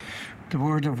The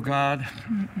Word of God,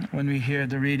 when we hear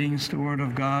the readings, the Word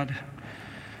of God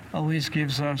always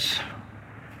gives us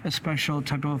a special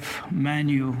type of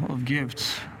menu of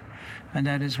gifts. And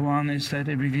that is one is that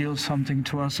it reveals something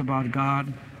to us about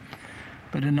God,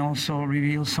 but it also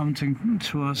reveals something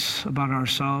to us about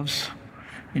ourselves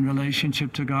in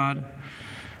relationship to God.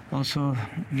 Also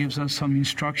gives us some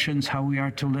instructions how we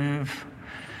are to live,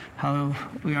 how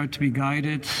we are to be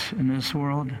guided in this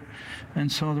world. And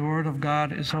so the Word of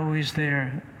God is always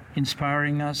there,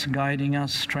 inspiring us, guiding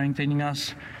us, strengthening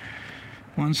us,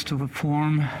 wants to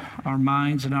form our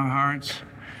minds and our hearts,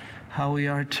 how we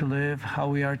are to live, how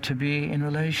we are to be in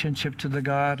relationship to the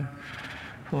God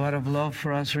who out of love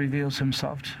for us reveals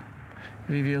himself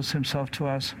to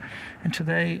us. And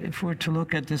today, if we're to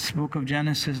look at this book of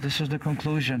Genesis, this is the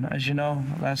conclusion. As you know,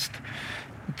 last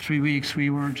 3 weeks we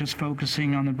were just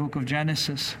focusing on the book of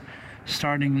Genesis.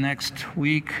 Starting next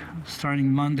week,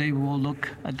 starting Monday, we'll look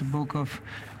at the book of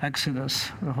Exodus,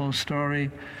 the whole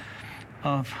story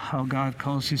of how God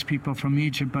calls his people from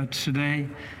Egypt. But today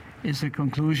is the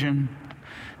conclusion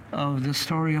of the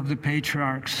story of the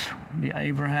patriarchs, the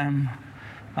Abraham,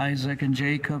 Isaac, and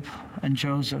Jacob, and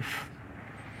Joseph.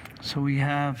 So we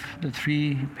have the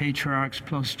 3 patriarchs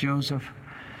plus Joseph.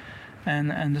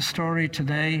 And the story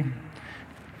today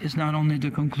is not only the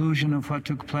conclusion of what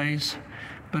took place,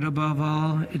 but above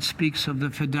all, it speaks of the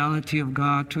fidelity of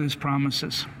God to his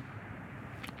promises.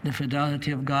 The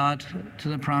fidelity of God to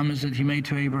the promise that he made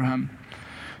to Abraham.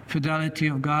 Fidelity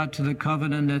of God to the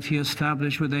covenant that he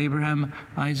established with Abraham,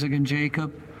 Isaac, and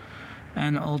Jacob.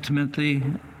 And ultimately,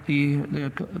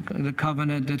 the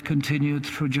covenant that continued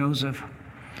through Joseph.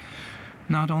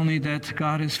 Not only that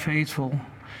God is faithful,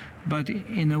 but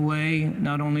in a way,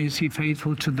 not only is he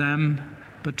faithful to them,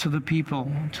 but to the people,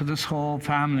 to this whole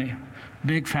family,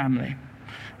 big family.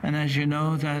 And as you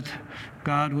know, that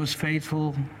God was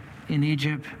faithful in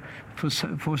Egypt for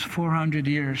 400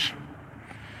 years,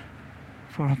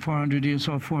 for 400 years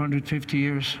or 450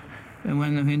 years. And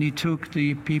when he took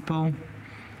the people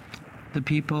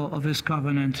of his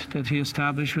covenant that he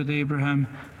established with Abraham,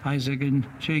 Isaac, and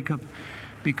Jacob,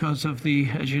 because of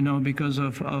because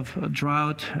of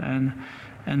drought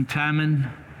and famine,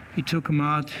 he took them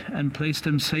out and placed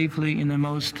them safely in the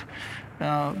most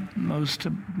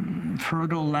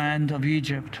fertile land of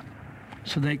Egypt,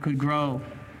 so they could grow,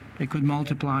 they could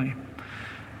multiply.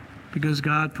 Because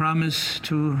God promised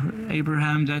to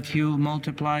Abraham that he'll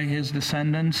multiply his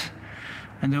descendants,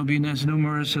 and they'll be as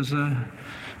numerous as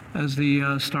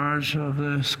the stars of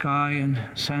the sky and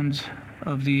sands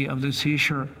of the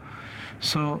seashore.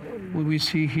 So what we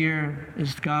see here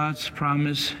is God's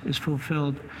promise is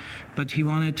fulfilled. But he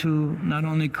wanted to not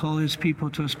only call his people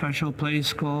to a special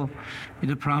place called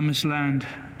the Promised Land,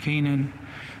 Canaan,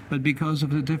 but because of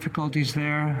the difficulties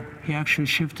there, he actually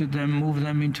shifted them, moved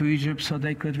them into Egypt so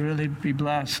they could really be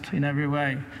blessed in every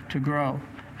way to grow.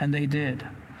 And they did.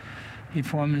 He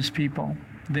formed his people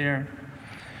there.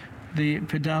 The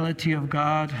fidelity of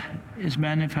God is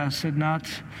manifested not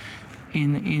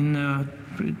in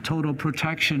total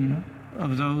protection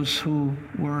of those who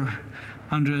were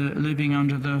living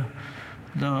under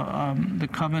the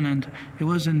covenant. It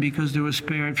wasn't because they were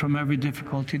spared from every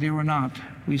difficulty. They were not.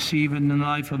 We see even in the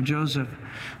life of Joseph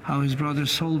how his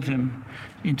brothers sold him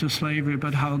into slavery,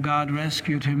 but how God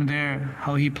rescued him there,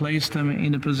 how he placed him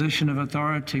in a position of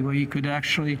authority where he could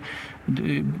actually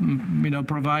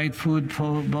provide food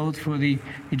both for the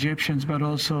Egyptians but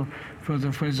also for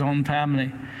his own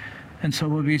family. And so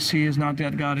what we see is not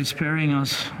that God is sparing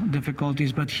us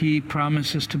difficulties, but he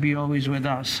promises to be always with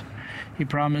us. He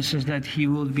promises that he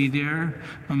will be there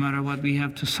no matter what we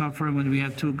have to suffer, what we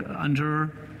have to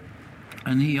endure.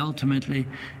 And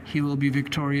he will be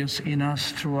victorious in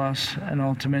us, through us, and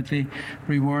ultimately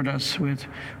reward us with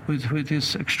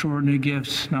his extraordinary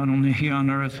gifts, not only here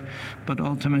on earth, but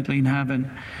ultimately in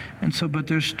heaven. And so, but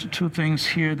there's 2 things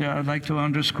here that I'd like to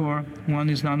underscore. One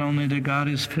is not only that God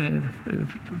is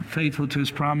faithful to his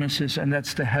promises, and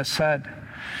that's the Hesed,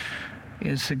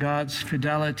 is God's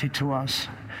fidelity to us.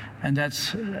 And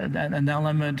that's an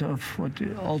element of what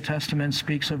the Old Testament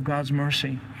speaks of God's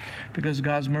mercy. Because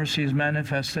God's mercy is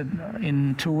manifested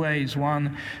in 2 ways.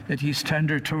 One, that he's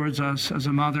tender towards us as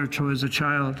a mother towards a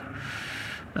child.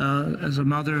 As a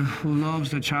mother who loves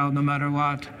the child no matter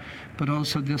what. But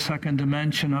also the second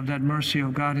dimension of that mercy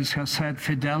of God is Hesed,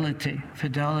 fidelity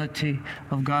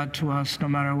of God to us no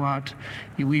matter what.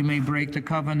 We may break the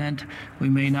covenant, we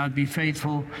may not be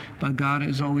faithful, but God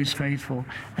is always faithful.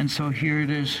 And so here it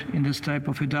is in this type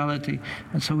of fidelity.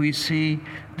 And so we see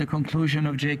the conclusion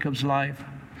of Jacob's life.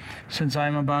 Since I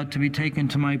am about to be taken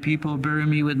to my people, bury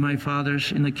me with my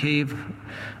fathers in the cave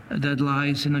that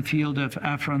lies in the field of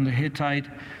Ephron the Hittite,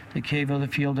 the cave of the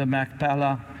field of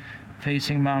Machpelah,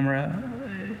 facing Mamre.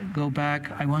 Go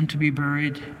back. I want to be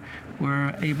buried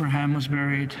where Abraham was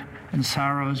buried, and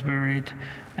Sarah was buried,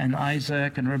 and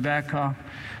Isaac and Rebekah,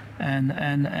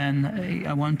 and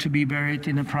I want to be buried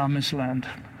in the promised land.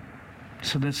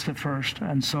 So that's the first.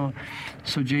 And so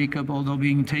Jacob, although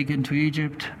being taken to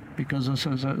Egypt because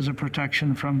as a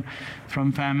protection from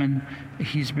famine,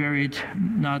 he's buried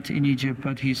not in Egypt,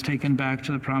 but he's taken back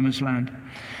to the promised land.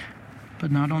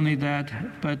 But not only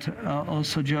that, but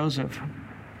also Joseph.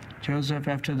 Joseph,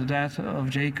 after the death of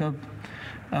Jacob,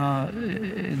 as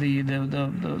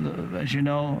you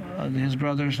know, his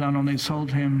brothers not only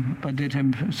sold him, but did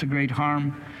him a great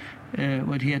harm.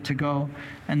 What he had to go,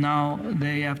 and now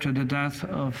they, after the death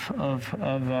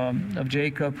of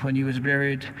Jacob, when he was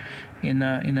buried in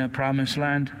a promised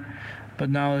land, but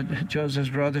now Joseph's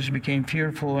brothers became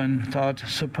fearful and thought,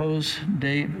 suppose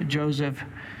Joseph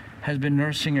has been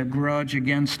nursing a grudge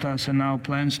against us and now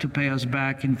plans to pay us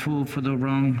back in full for the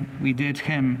wrong we did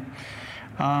him.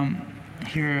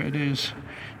 Here it is.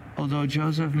 Although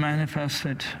Joseph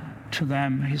manifested to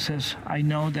them, he says, I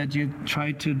know that you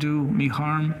tried to do me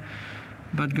harm,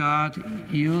 but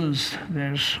God used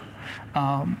this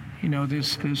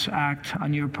act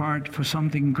on your part for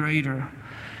something greater.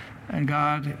 And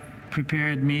God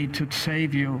prepared me to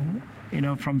save you,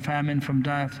 from famine, from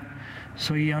death.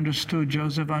 So he understood,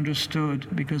 Joseph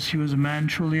understood, because he was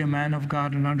truly a man of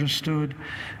God, and understood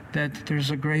that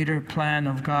there's a greater plan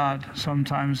of God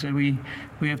sometimes, that we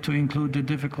have to include the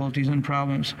difficulties and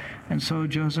problems. And so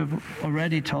Joseph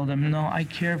already told them, no, I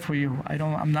care for you.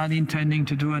 I'm not intending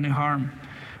to do any harm.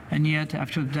 And yet,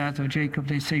 after the death of Jacob,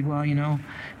 they say, well,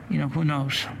 who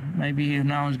knows? Maybe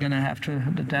now he's going to, after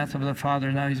the death of the father,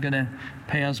 now he's going to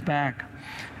pay us back.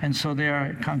 And so they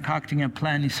are concocting a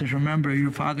plan. He says, remember,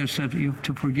 your father said you have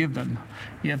to forgive them.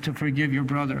 You have to forgive your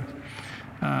brother.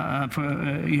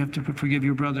 You have to forgive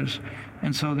your brothers.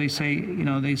 And so they say,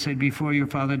 before your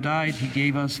father died, he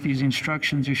gave us these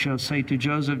instructions. You shall say to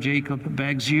Joseph, Jacob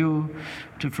begs you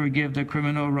to forgive the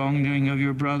criminal wrongdoing of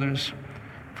your brothers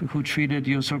who treated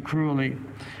you so cruelly.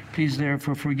 Please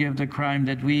therefore forgive the crime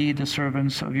that we, the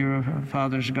servants of your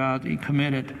father's God,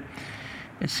 committed.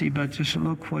 But just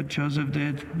look what Joseph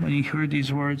did. When he heard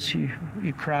these words, he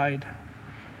cried,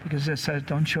 because he said,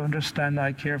 don't you understand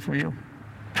I care for you?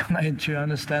 Don't you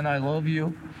understand I love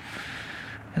you?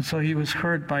 And so he was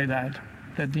hurt by that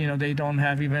they don't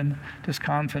have even this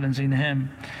confidence in him.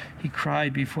 He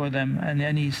cried before them, and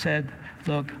then he said,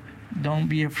 look, don't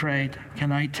be afraid.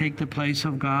 Can I take the place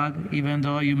of God? Even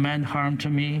though you meant harm to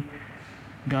me,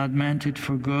 God meant it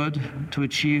for good, to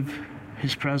achieve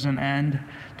his present end,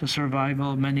 the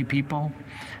survival of many people.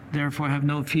 Therefore, have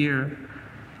no fear.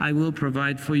 I will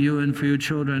provide for you and for your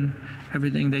children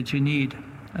everything that you need,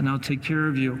 and I'll take care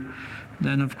of you.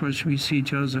 Then, of course, we see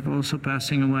Joseph also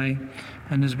passing away,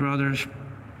 and his brothers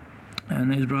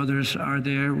are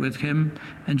there with him,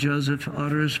 and Joseph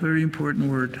utters a very important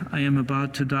word. I am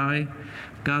about to die.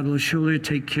 God will surely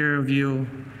take care of you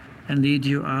and lead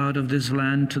you out of this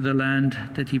land to the land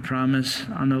that he promised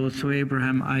on oath to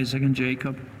Abraham, Isaac, and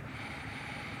Jacob.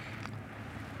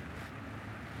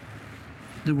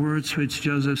 The words which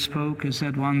Joseph spoke is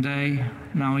that one day,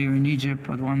 now you're in Egypt,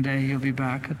 but one day you'll be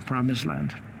back at the promised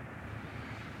land.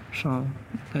 So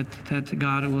that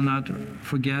God will not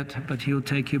forget, but he'll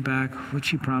take you back, which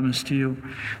he promised to you.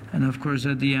 And of course,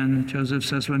 at the end, Joseph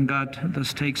says, when God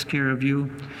thus takes care of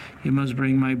you, you must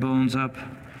bring my bones up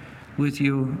with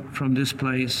you from this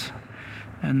place.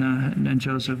 And then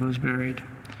Joseph was buried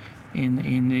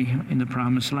in the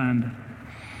promised land.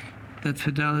 That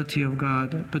fidelity of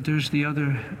God. But there's the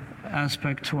other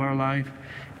aspect to our life,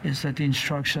 is that the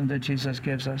instruction that Jesus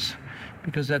gives us.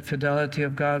 Because that fidelity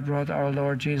of God brought our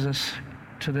Lord Jesus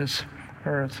to this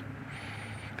earth.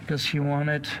 Because he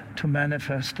wanted to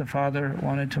manifest, the Father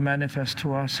wanted to manifest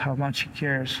to us how much he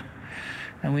cares.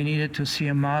 And we needed to see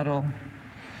a model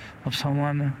of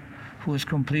someone who is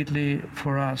completely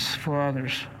for us, for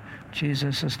others.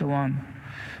 Jesus is the one.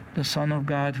 The Son of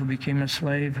God who became a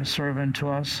slave, a servant to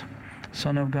us.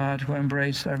 Son of God who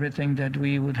embraced everything that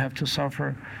we would have to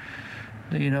suffer,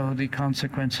 the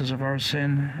consequences of our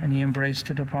sin, and he embraced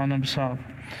it upon himself.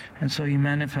 And so he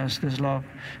manifests this love.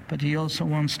 But he also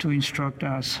wants to instruct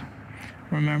us.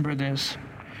 Remember this.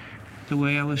 The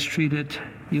way I was treated,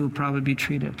 you will probably be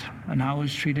treated. And how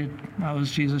was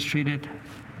Jesus treated?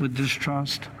 With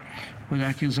distrust, with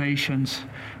accusations,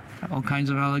 all kinds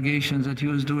of allegations that he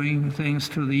was doing things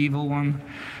to the evil one.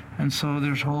 And so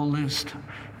there's a whole list.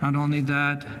 Not only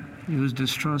that, He was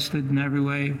distrusted in every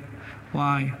way.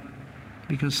 Why?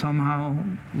 Because somehow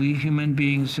we human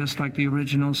beings, just like the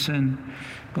original sin,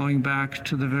 going back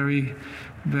to the very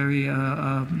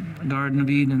Garden of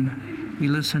Eden, we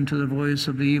listen to the voice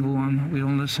of the evil one. We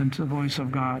don't listen to the voice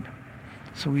of God.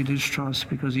 So we distrust,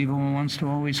 because evil one wants to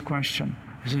always question,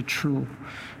 is it true?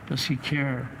 Does he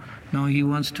care? No, he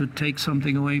wants to take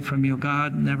something away from you.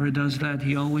 God never does that.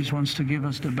 He always wants to give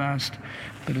us the best.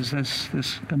 But it's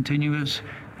this continuous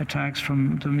attacks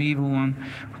from the evil one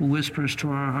who whispers to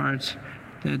our hearts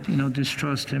that,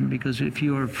 distrust him, because if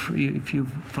you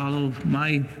follow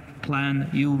my plan,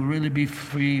 you'll really be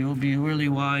free, you'll be really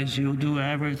wise, you'll do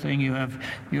everything, you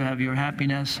have your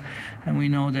happiness. And we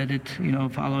know that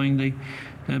following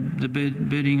the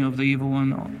bidding of the evil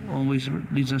one always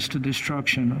leads us to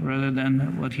destruction rather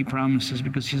than what he promises,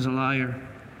 because he's a liar.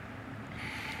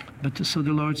 But so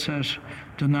the Lord says,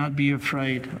 do not be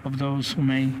afraid of those who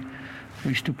may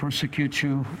wish to persecute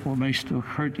you or wish to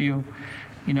hurt you.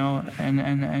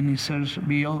 And he says,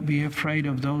 be afraid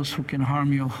of those who can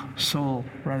harm your soul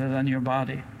rather than your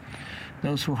body.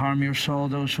 Those who harm your soul,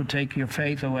 those who take your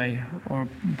faith away or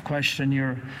question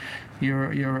your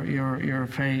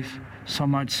faith, so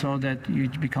much so that you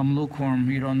become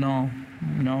lukewarm. You don't know.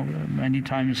 Many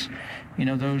times,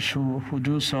 those who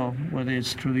do so, whether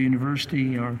it's through the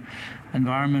university or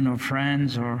environment or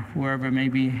friends or whoever may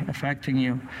be affecting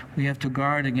you, we have to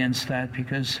guard against that,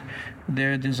 because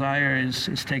their desire is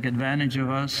take advantage of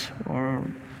us or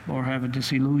have a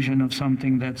disillusion of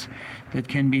something that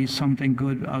can be something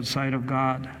good outside of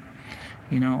God.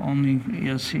 Only,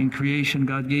 yes, in creation,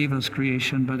 God gave us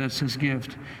creation, but that's his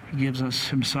gift. He gives us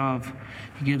himself.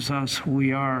 He gives us who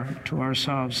we are to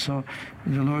ourselves. So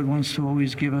the Lord wants to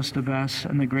always give us the best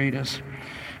and the greatest.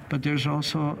 But there's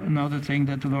also another thing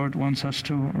that the Lord wants us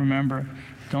to remember.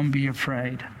 Don't be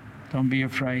afraid. Don't be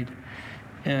afraid.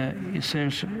 He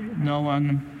says, no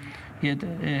one, yet,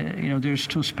 there's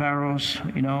 2 sparrows,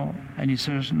 and he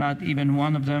says, not even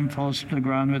one of them falls to the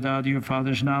ground without your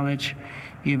Father's knowledge.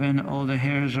 Even all the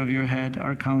hairs of your head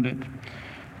are counted.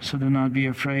 So do not be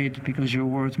afraid, because you're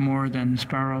worth more than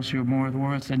sparrows. You're more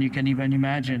worth than you can even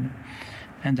imagine.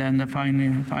 And then the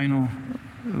final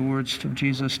words of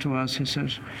Jesus to us, he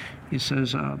says,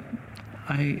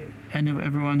 and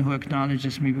everyone who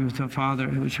acknowledges me with the Father,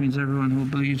 which means everyone who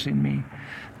believes in me,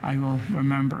 I will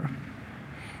remember.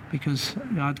 Because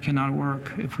God cannot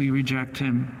work if we reject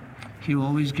him. He will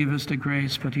always give us the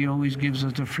grace, but he always gives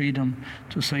us the freedom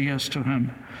to say yes to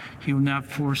him. He will not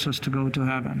force us to go to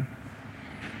heaven.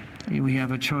 We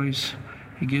have a choice.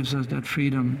 He gives us that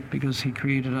freedom because he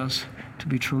created us to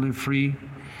be truly free,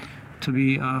 to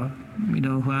be,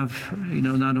 who have,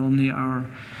 not only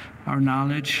our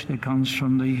knowledge that comes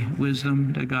from the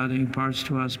wisdom that God imparts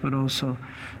to us, but also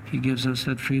he gives us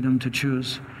that freedom to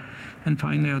choose. And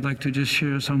finally, I'd like to just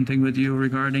share something with you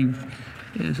regarding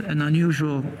an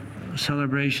unusual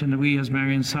celebration that we as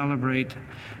Marians celebrate,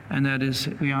 and that is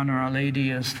we honor Our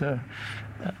Lady as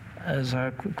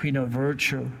our Queen of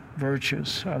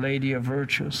Virtues, Our Lady of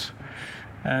Virtues.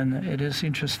 And it is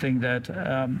interesting that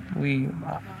we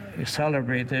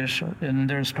celebrate this, and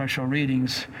there are special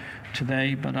readings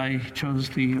today, but I chose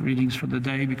the readings for the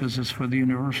day because it's for the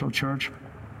Universal Church.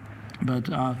 But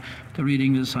the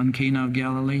reading is on Cana of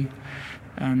Galilee,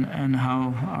 and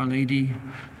how Our Lady,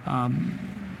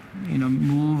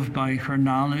 moved by her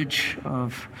knowledge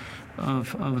of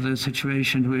the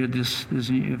situation where this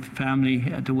family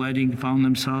at the wedding found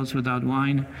themselves without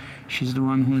wine. She's the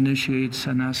one who initiates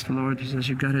and asks the Lord. He says,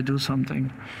 "You got to do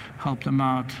something, help them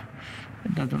out."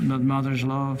 That mother's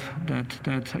love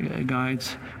that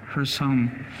guides her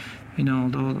son. The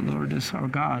Lord is our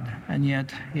God, and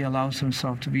yet he allows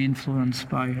himself to be influenced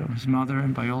by his mother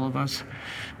and by all of us,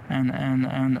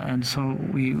 and so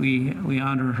we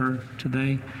honor her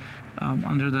today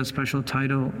under that special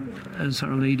title as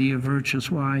Our Lady of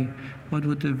Virtues. Why? What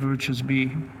would the virtues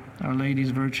be? Our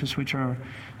Lady's virtues, which are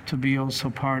to be also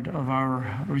part of our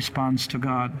response to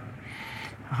God.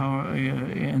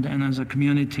 And as a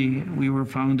community, we were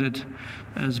founded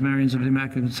as Marians of the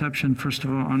Immaculate Conception, first of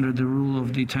all, under the rule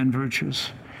of the 10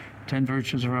 virtues. 10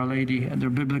 virtues of Our Lady, and they're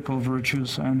biblical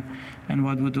virtues. And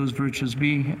what would those virtues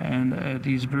be? And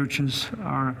these virtues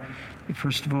are,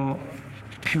 first of all,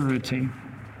 purity,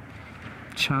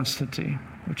 chastity,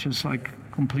 which is like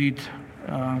complete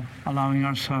allowing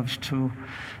ourselves to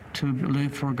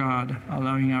live for God,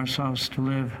 allowing ourselves to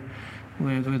live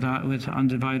with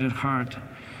undivided heart.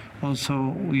 Also,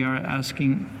 we are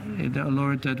asking the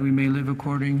Lord that we may live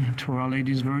according to Our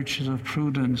Lady's virtues of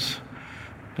prudence,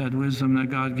 that wisdom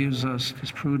that God gives us, this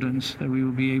prudence, that we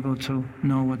will be able to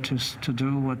know what to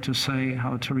do, what to say,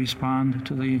 how to respond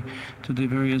to the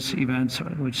various events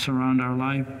which surround our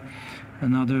life.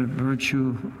 Another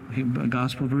virtue,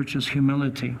 gospel virtue, is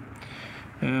humility,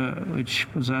 which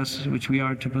we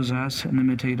are to possess and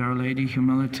imitate Our Lady.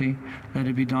 Humility, let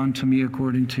it be done to me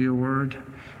according to your word,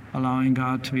 allowing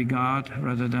God to be God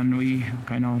rather than we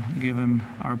kind of give him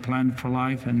our plan for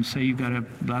life and say, you got to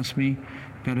bless me,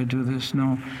 got to do this.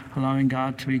 No, allowing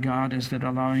God to be God is that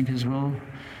allowing his will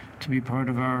to be part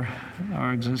of our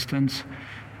existence,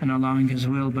 and allowing his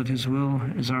will, but his will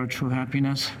is our true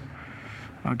happiness.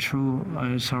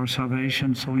 Is our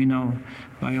salvation. So we know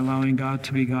by allowing God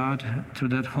to be God through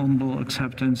that humble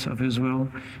acceptance of his will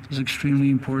is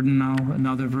extremely important. Now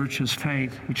another virtue is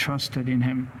faith. He trusted in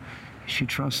him. She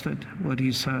trusted what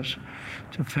he says.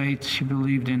 To faith, she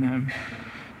believed in him.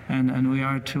 And we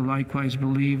are to likewise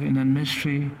believe in the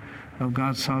mystery of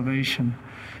God's salvation.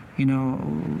 You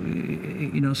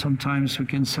know, sometimes we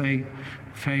can say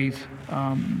faith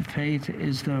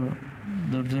is the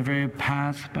very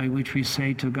path by which we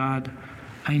say to God,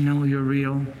 I know you're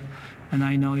real, and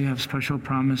I know you have special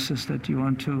promises that you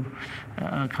want to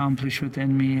accomplish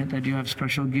within me, that you have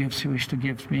special gifts you wish to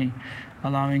give me.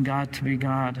 Allowing God to be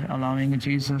God, allowing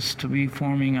Jesus to be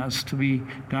forming us, to be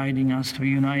guiding us, to be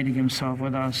uniting himself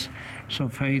with us. So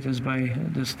faith is by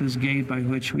this gate by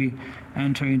which we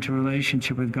enter into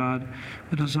relationship with God.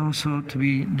 But it's also to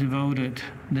be devoted,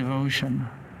 devotion,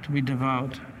 to be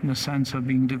devout in the sense of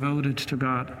being devoted to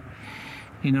God.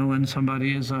 You know, when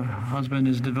a husband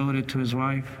is devoted to his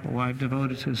wife, a wife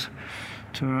devoted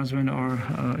to her husband, or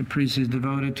a priest is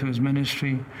devoted to his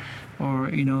ministry, or,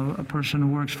 you know, a person who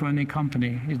works for any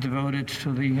company is devoted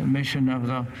to the mission of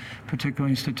the particular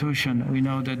institution. We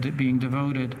know that being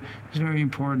devoted is very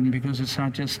important because it's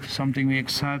not just something we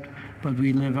accept, but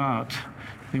we live out.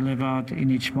 We live out in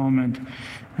each moment.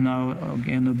 And now,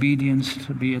 again, obedience,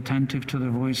 to be attentive to the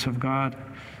voice of God,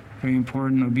 very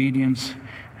important, obedience.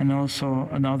 And also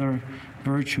another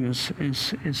virtue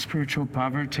is spiritual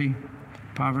poverty,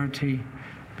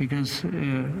 because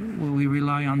we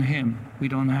rely on him. We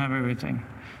don't have everything,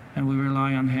 and we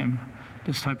rely on him.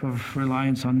 This type of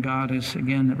reliance on God is,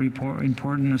 again,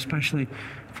 important, especially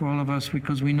for all of us,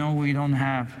 because we know we don't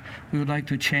have. We would like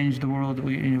to change the world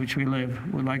in which we live.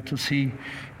 We'd like to see,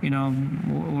 you know,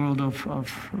 a world of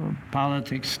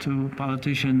politics, to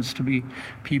politicians to be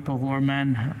people who are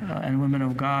men and women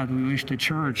of God. We wish the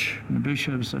church, and the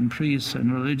bishops and priests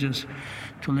and religious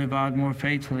to live out more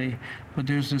faithfully. But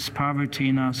there's this poverty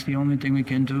in us. The only thing we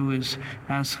can do is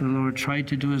ask the Lord, try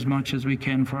to do as much as we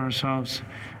can for ourselves,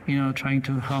 you know, trying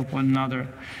to help one another.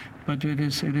 But it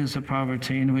is a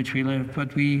poverty in which we live.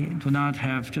 But we do not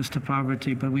have just a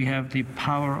poverty, but we have the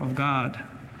power of God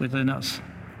within us.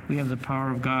 We have the power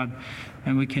of God,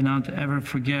 and we cannot ever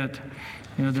forget,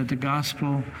 you know, that the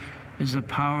gospel is the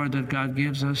power that God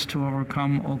gives us to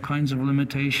overcome all kinds of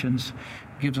limitations.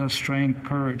 It gives us strength,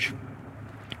 courage.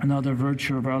 Another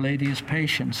virtue of Our Lady is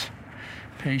patience.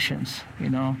 Patience, you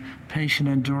know, patient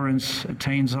endurance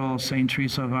attains all. St.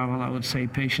 Teresa of Avila would say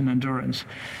patient endurance.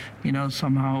 You know,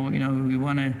 somehow, you know, we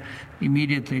want to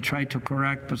immediately try to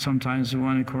correct, but sometimes we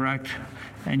want to correct,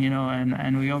 and, you know,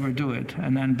 and we overdo it,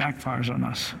 and then backfires on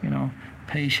us, you know.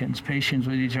 Patience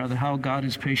with each other, how God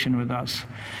is patient with us.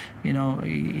 You know,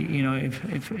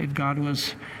 if God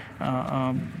was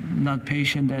not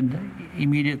patient, then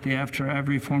immediately after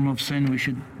every form of sin, we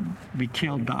should be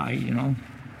killed, die, you know.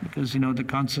 Because, you know, the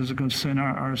consequences of sin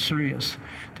are serious.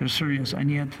 They're serious, and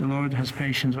yet the Lord has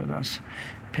patience with us.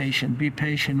 Patient, be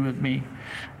patient with me.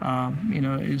 You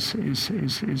know, is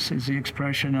the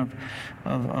expression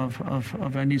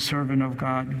of any servant of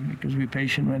God. Because be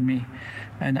patient with me,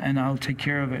 and I'll take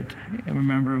care of it. I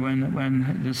remember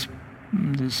when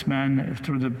this man,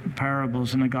 through the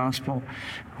parables in the gospel,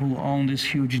 who owned this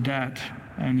huge debt,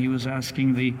 and he was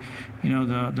asking the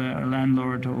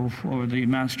landlord or the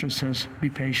master, says, be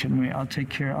patient with me, I'll take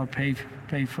care, I'll pay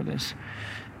for this.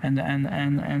 And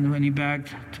when he begged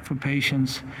for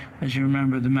patience, as you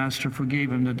remember, the master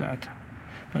forgave him the debt,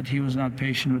 but he was not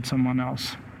patient with someone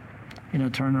else. You know,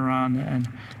 turn around,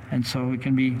 and so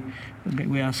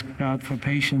we ask God for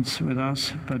patience with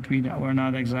us, but we're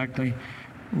not exactly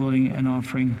willing and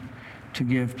offering to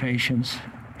give patience.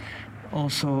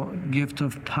 Also, gift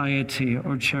of piety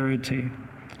or charity.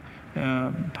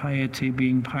 Piety,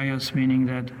 being pious, meaning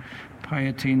that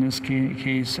piety in this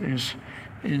case is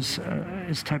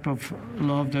type of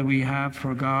love that we have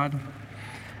for God,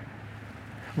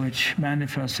 which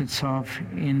manifests itself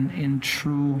in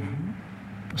true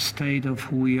state of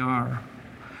who we are.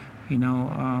 You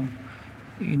know,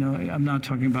 I'm not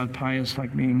talking about pious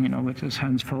like being, with his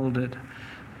hands folded,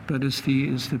 but it's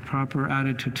the proper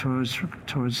attitude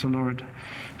towards the Lord.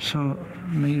 So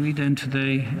may we then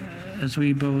today, as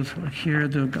we both hear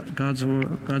God's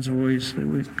voice,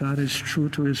 that God is true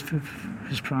to his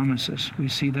promises. We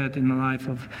see that in the life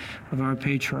of our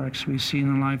patriarchs. We see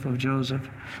in the life of Joseph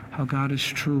how God is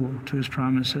true to his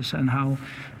promises, and how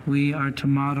we are to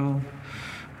model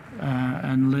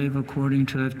and live according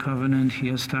to that covenant he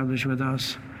established with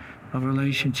us, of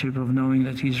relationship, of knowing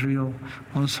that he's real.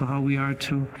 Also how we are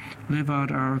to live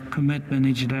out our commitment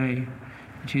each day.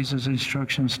 Jesus'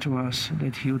 instructions to us,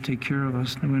 that he will take care of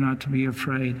us, that we're not to be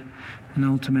afraid, and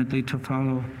ultimately to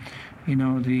follow,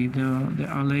 the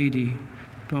Our Lady,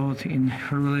 both in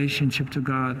her relationship to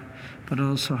God, but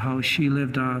also how she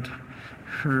lived out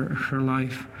her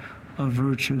life of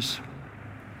virtues.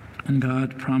 And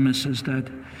God promises that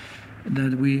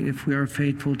if we are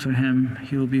faithful to him,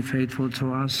 he will be faithful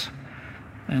to us,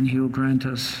 and he will grant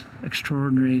us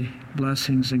extraordinary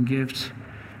blessings and gifts,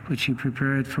 which he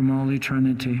prepared from all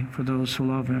eternity for those who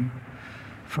love him.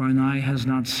 For an eye has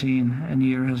not seen, and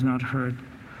ear has not heard,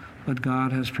 what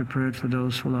God has prepared for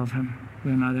those who love him.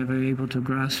 We are not ever able to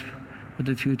grasp what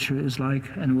the future is like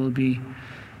and will be,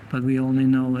 but we only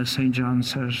know, as St. John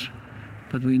says,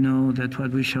 but we know that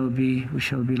what we shall be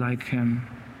like him,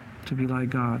 to be like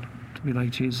God, to be like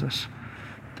Jesus.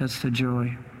 That's the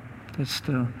joy. That's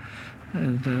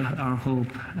our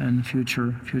hope and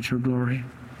future glory.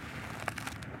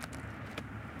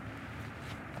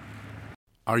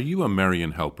 Are you a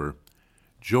Marian helper?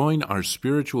 Join our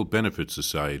Spiritual Benefit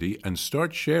Society and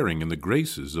start sharing in the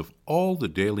graces of all the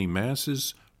daily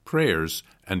masses, prayers,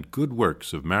 and good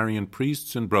works of Marian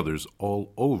priests and brothers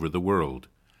all over the world.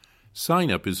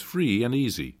 Sign up is free and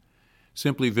easy.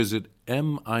 Simply visit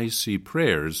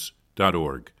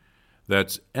micprayers.org.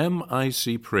 That's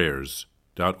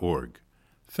micprayers.org.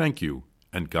 Thank you,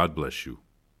 and God bless you.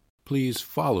 Please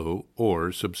follow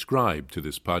or subscribe to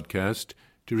this podcast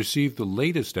to receive the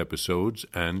latest episodes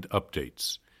and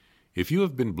updates. If you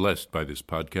have been blessed by this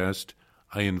podcast,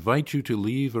 I invite you to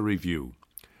leave a review.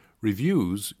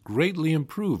 Reviews greatly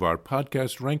improve our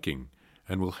podcast ranking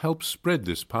and will help spread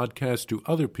this podcast to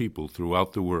other people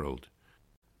throughout the world.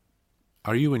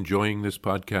 Are you enjoying this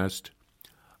podcast?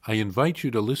 I invite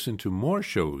you to listen to more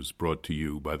shows brought to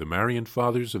you by the Marian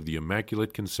Fathers of the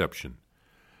Immaculate Conception.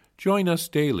 Join us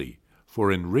daily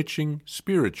for enriching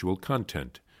spiritual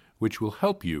content, which will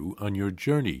help you on your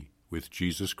journey with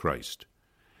Jesus Christ.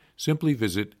 Simply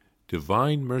visit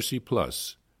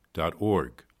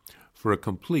DivineMercyPlus.org for a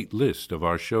complete list of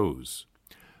our shows.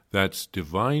 That's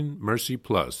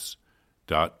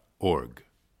DivineMercyPlus.org.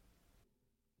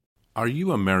 Are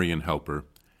you a Marian helper?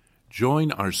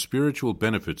 Join our Spiritual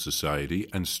Benefit Society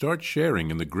and start sharing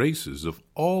in the graces of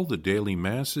all the daily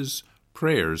masses,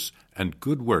 prayers, and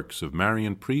good works of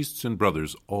Marian priests and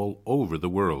brothers all over the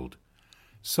world.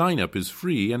 Sign up is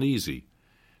free and easy.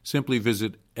 Simply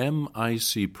visit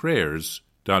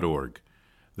micprayers.org.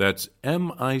 That's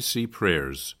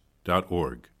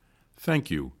micprayers.org.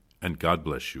 Thank you, and God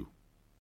bless you.